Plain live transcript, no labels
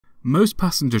Most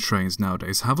passenger trains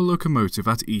nowadays have a locomotive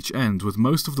at each end, with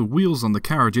most of the wheels on the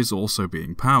carriages also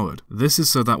being powered. This is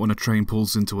so that when a train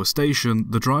pulls into a station,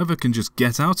 the driver can just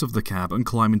get out of the cab and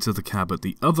climb into the cab at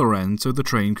the other end so the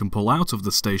train can pull out of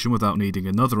the station without needing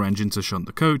another engine to shunt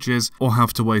the coaches, or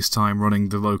have to waste time running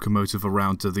the locomotive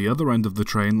around to the other end of the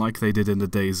train like they did in the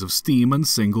days of steam and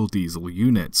single diesel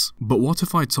units. But what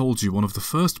if I told you one of the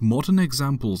first modern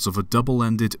examples of a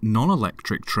double-ended,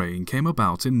 non-electric train came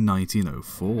about in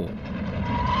 1904?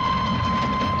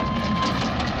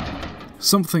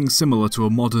 Something similar to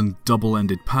a modern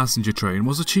double-ended passenger train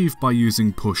was achieved by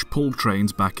using push-pull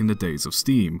trains back in the days of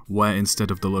steam, where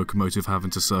instead of the locomotive having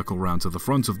to circle round to the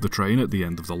front of the train at the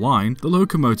end of the line, the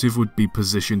locomotive would be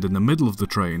positioned in the middle of the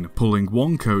train, pulling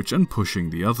one coach and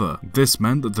pushing the other. This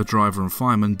meant that the driver and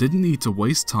fireman didn't need to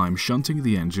waste time shunting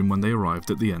the engine when they arrived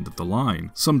at the end of the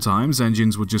line. Sometimes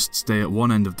engines would just stay at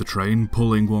one end of the train,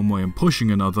 pulling one way and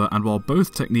pushing another, and while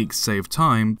both techniques saved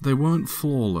time, they weren't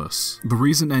flawless. The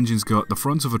reason engines go at the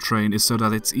front of a train is so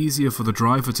that it's easier for the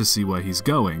driver to see where he's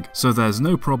going, so there's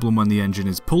no problem when the engine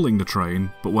is pulling the train,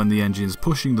 but when the engine is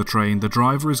pushing the train, the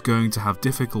driver is going to have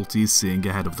difficulties seeing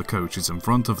ahead of the coaches in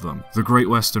front of them. The Great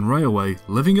Western Railway,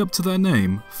 living up to their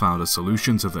name, found a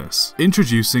solution to this.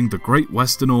 Introducing the Great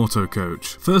Western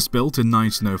Autocoach. First built in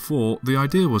 1904, the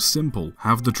idea was simple: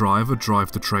 have the driver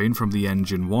drive the train from the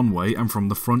engine one way and from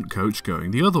the front coach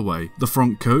going the other way. The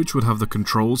front coach would have the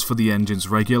controls for the engine's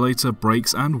regulator,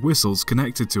 brakes and whistles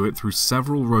connected to it through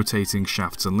several rotating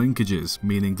shafts and linkages,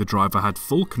 meaning the driver had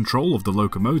full control of the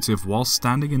locomotive while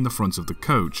standing in the front of the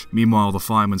coach. Meanwhile, the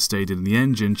fireman stayed in the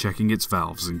engine checking its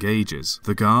valves and gauges.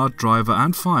 The guard, driver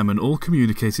and fireman all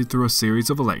communicated through a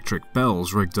series of electric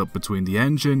bells rigged up between the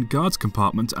engine, guard's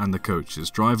compartment and the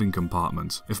coach's driving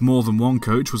compartment. If more than one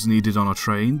coach was needed on a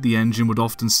train, the engine would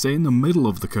often stay in the middle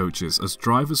of the coaches, as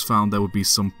drivers found there would be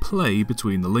some play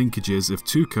between the linkages if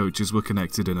two coaches were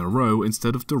connected in a row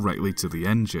instead of directly to the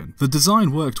engine. The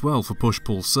design worked well for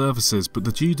push-pull services, but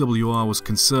the GWR was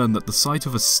concerned that the sight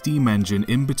of a steam engine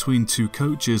in between two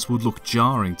coaches would look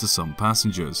jarring to some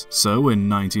passengers. So in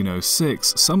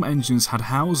 1906, some engines had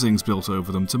housings built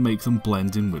over them to make them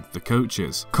blend in with the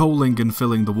coaches. Coaling and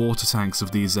filling the water tanks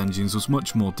of these engines was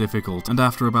much more difficult, and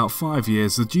after about 5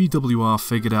 years, the GWR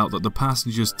figured out that the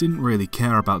passengers didn't really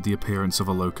care about the appearance of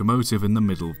a locomotive in the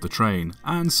middle of the train,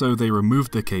 and so they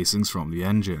removed the casings from the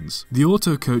engines. The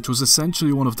Autocoach was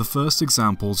essentially one of the first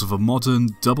examples of a modern,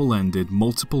 double-ended,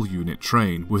 multiple-unit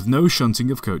train, with no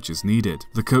shunting of coaches needed.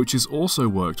 The coaches also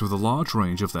worked with a large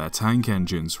range of their tank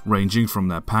engines, ranging from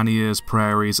their panniers,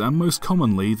 prairies, and most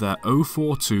commonly their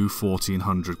 042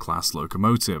 1400 class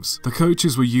locomotives. The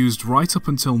coaches were used right up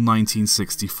until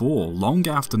 1964, long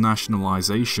after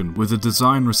nationalisation, with the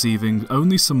design receiving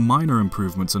only some minor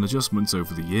improvements and adjustments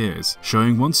over the years,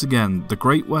 showing once again the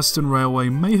Great Western Railway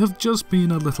may have just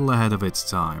been a little ahead of its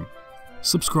time.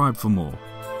 Subscribe for more.